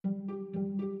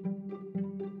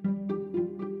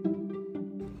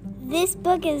This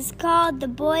book is called The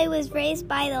Boy Was Raised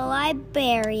by the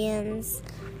Librarians.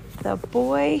 The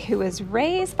Boy Who Was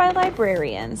Raised by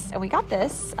Librarians. And we got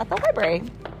this at the library.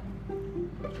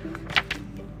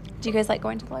 Do you guys like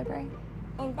going to the library?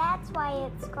 And that's why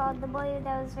it's called The Boy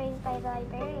That Was Raised by the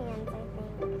Librarians, I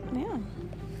think.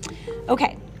 Yeah.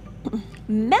 Okay.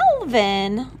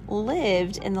 Melvin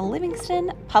lived in the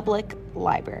Livingston Public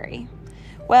Library.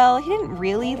 Well, he didn't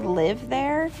really live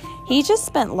there. He just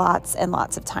spent lots and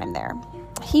lots of time there.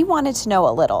 He wanted to know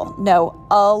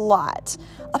a lot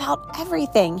about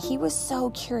everything. He was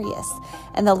so curious.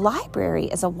 And the library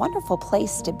is a wonderful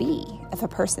place to be if a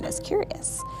person is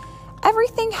curious.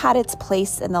 Everything had its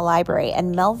place in the library,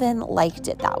 and Melvin liked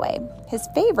it that way. His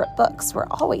favorite books were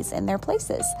always in their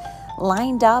places,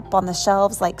 lined up on the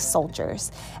shelves like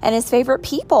soldiers, and his favorite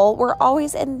people were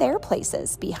always in their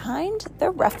places behind the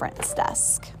reference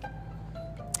desk.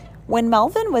 When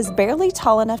Melvin was barely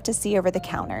tall enough to see over the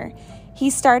counter, he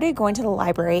started going to the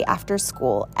library after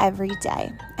school every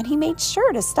day, and he made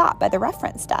sure to stop by the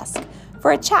reference desk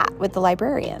for a chat with the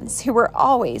librarians, who were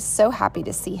always so happy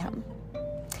to see him.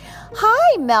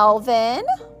 "Hi, Melvin,"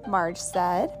 Marge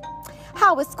said.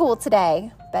 "How was school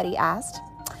today?" Betty asked.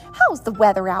 "How's the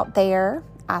weather out there?"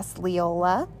 asked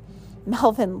Leola.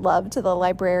 Melvin loved the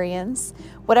librarians.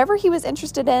 Whatever he was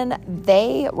interested in,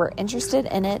 they were interested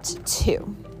in it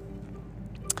too.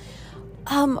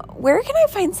 Where can I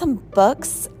find some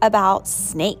books about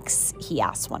snakes?" he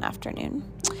asked one afternoon.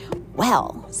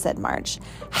 "Well," said Marge,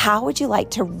 "how would you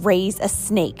like to raise a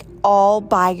snake all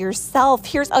by yourself?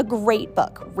 Here's a great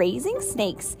book, Raising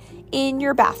Snakes in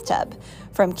Your Bathtub,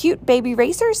 from cute baby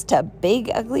racers to big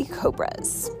ugly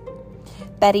cobras."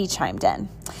 Betty chimed in.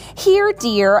 "Here,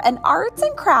 dear, an arts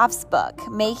and crafts book,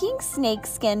 making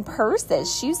snakeskin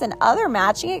purses, shoes, and other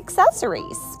matching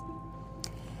accessories."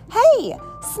 "Hey,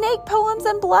 snake poems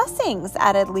and blessings,"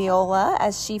 added Leola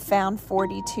as she found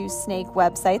 42 snake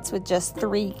websites with just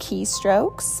 3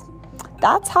 keystrokes.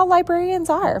 That's how librarians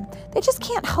are. They just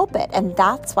can't help it, and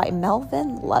that's why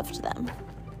Melvin loved them.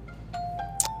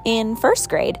 In first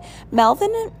grade,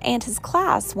 Melvin and his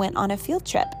class went on a field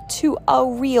trip to a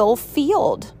real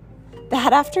field.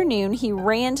 That afternoon, he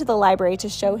ran to the library to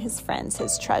show his friends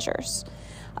his treasures.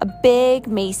 A big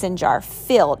mason jar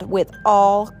filled with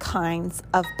all kinds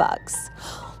of bugs.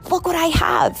 "Look what I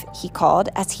have," he called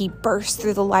as he burst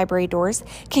through the library doors.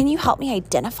 "Can you help me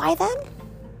identify them?"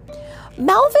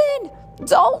 "Melvin,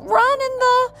 don't run in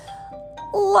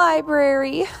the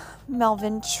library."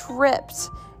 Melvin tripped,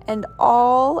 and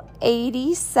all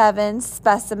 87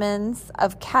 specimens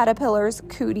of caterpillars,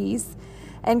 cooties,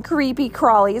 and creepy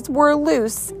crawlies were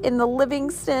loose in the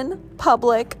Livingston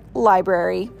Public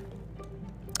Library.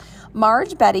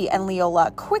 Marge, Betty, and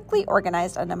Leola quickly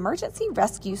organized an emergency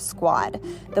rescue squad.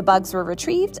 The bugs were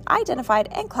retrieved, identified,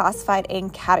 and classified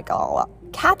and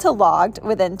cataloged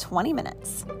within 20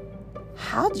 minutes.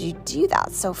 "How did you do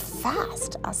that so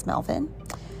fast?" asked Melvin.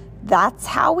 "That's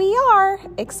how we are,"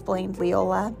 explained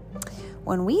Leola.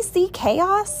 "When we see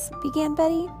chaos," began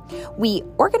Betty. "We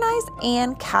organize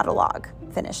and catalog,"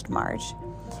 finished Marge.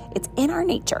 "It's in our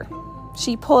nature."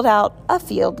 She pulled out a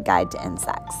field guide to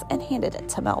insects and handed it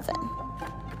to Melvin.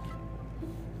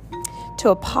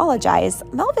 To apologize,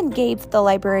 Melvin gave the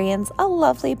librarians a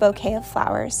lovely bouquet of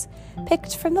flowers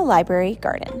picked from the library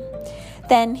garden.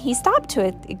 Then he stopped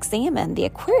to examine the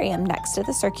aquarium next to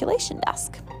the circulation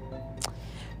desk.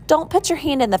 "Don't put your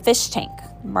hand in the fish tank,"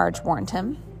 Marge warned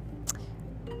him.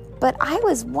 "But I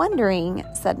was wondering,"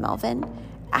 said Melvin,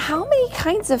 "how many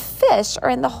kinds of fish are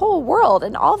in the whole world,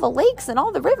 and all the lakes and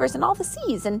all the rivers and all the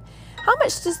seas, and how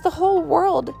much does the whole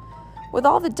world with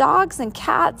all the dogs and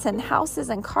cats and houses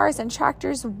and cars and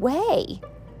tractors weigh?"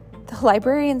 The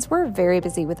librarians were very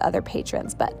busy with other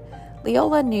patrons, but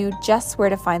Leola knew just where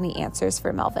to find the answers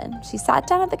for Melvin. She sat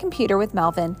down at the computer with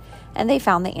Melvin, and they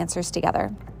found the answers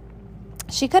together.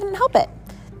 She couldn't help it.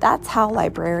 That's how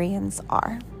librarians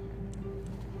are.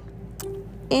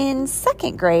 In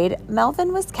second grade,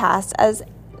 Melvin was cast as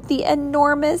the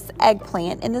enormous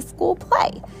eggplant in the school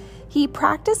play. He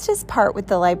practiced his part with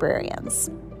the librarians.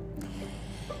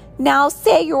 "Now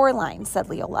say your line," said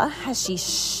Leola as she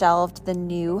shelved the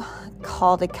new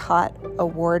Caldecott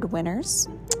Award winners.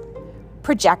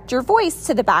 "Project your voice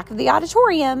to the back of the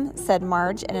auditorium," said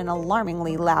Marge in an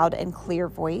alarmingly loud and clear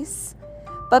voice.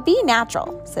 "But be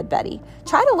natural," said Betty.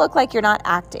 "Try to look like you're not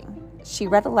acting." She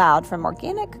read aloud from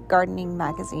Organic Gardening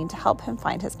magazine to help him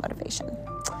find his motivation.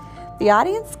 The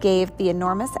audience gave the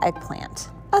enormous eggplant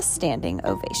a standing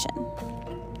ovation.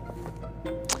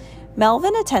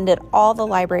 Melvin attended all the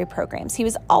library programs. He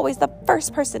was always the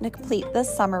first person to complete the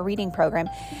summer reading program,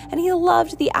 and he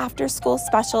loved the after-school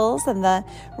specials and the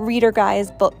Reader Guys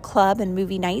book club and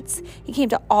movie nights. He came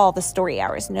to all the story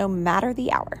hours, no matter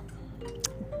the hour.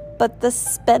 But the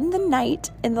spend the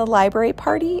night in the library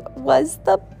party was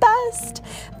the best.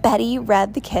 Betty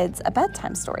read the kids a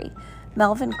bedtime story.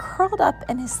 Melvin curled up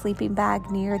in his sleeping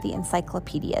bag near the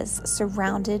encyclopedias,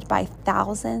 surrounded by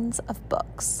thousands of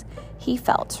books. He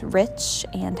felt rich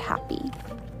and happy.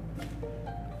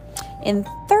 In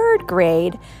 3rd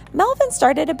grade, Melvin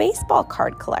started a baseball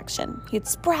card collection. He'd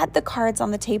spread the cards on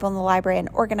the table in the library and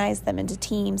organize them into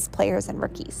teams, players, and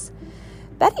rookies.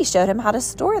 Betty showed him how to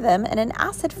store them in an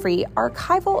acid-free,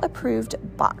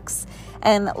 archival-approved box,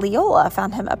 and Leola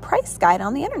found him a price guide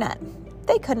on the internet.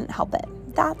 They couldn't help it.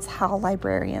 That's how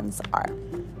librarians are.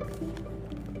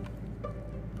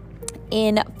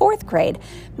 In 4th grade,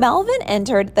 Melvin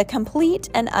entered the complete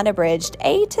and unabridged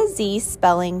A to Z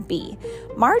spelling bee.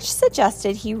 Marge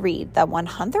suggested he read the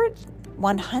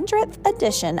 100th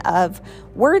edition of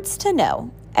Words to Know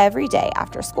every day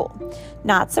after school.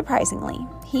 Not surprisingly,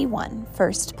 he won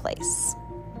 1st place.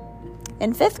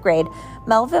 In 5th grade,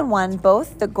 Melvin won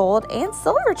both the gold and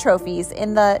silver trophies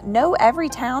in the Know Every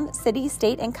Town, City,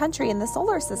 State, and Country in the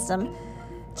Solar System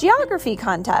geography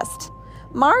contest.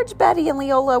 Marge, Betty, and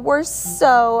Leola were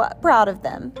so proud of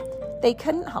them. They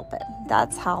couldn't help it.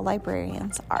 That's how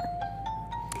librarians are.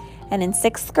 And in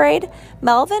 6th grade,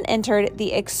 Melvin entered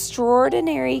the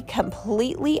extraordinary,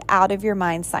 completely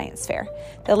out-of-your-mind science fair.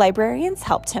 The librarians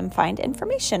helped him find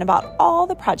information about all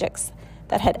the projects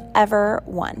that had ever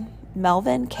won.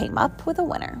 Melvin came up with a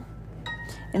winner.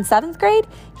 In 7th grade,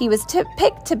 he was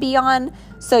picked to be on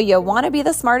So You Want to Be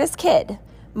the Smartest Kid.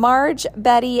 Marge,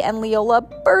 Betty, and Leola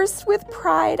burst with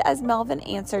pride as Melvin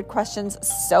answered questions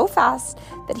so fast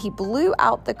that he blew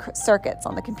out the circuits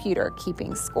on the computer,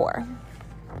 keeping score.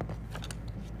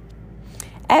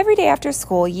 Every day after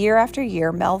school, year after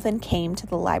year, Melvin came to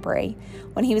the library.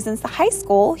 When he was in high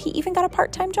school, he even got a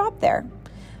part-time job there.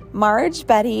 Marge,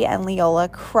 Betty, and Leola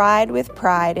cried with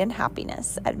pride and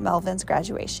happiness at Melvin's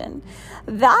graduation.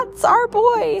 "That's our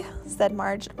boy," said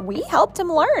Marge. "We helped him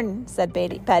learn," said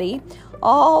Betty.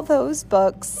 "All those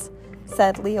books,"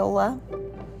 said Leola.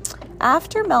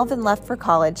 After Melvin left for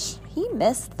college, he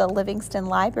missed the Livingston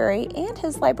Library and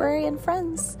his librarian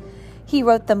friends. He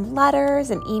wrote them letters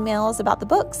and emails about the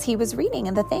books he was reading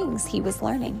and the things he was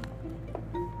learning.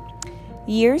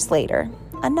 Years later,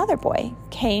 another boy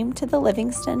came to the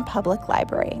Livingston Public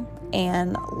Library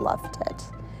and loved it.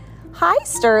 "Hi,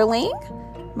 Sterling,"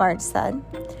 Marge said.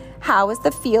 "How was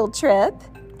the field trip?"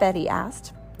 Betty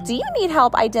asked. "Do you need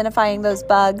help identifying those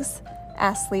bugs?"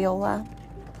 asked Leola.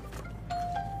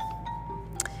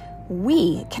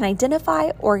 "We can identify,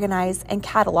 organize, and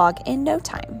catalog in no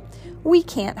time. We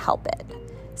can't help it,"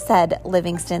 said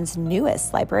Livingston's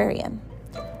newest librarian.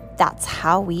 "That's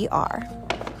how we are."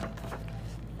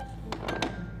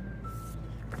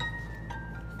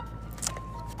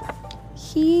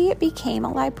 He became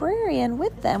a librarian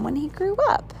with them when he grew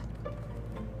up.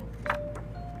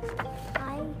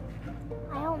 I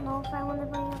don't know if I want to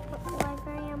bring up a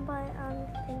librarian, but I'm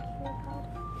thinking about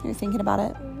it. You're thinking about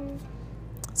it? Mm-hmm.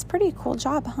 It's a pretty cool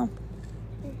job, huh?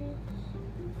 Mm-hmm.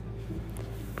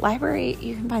 Library,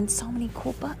 you can find so many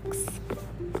cool books.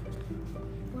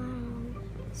 Wow.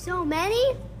 So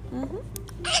many? Mm-hmm.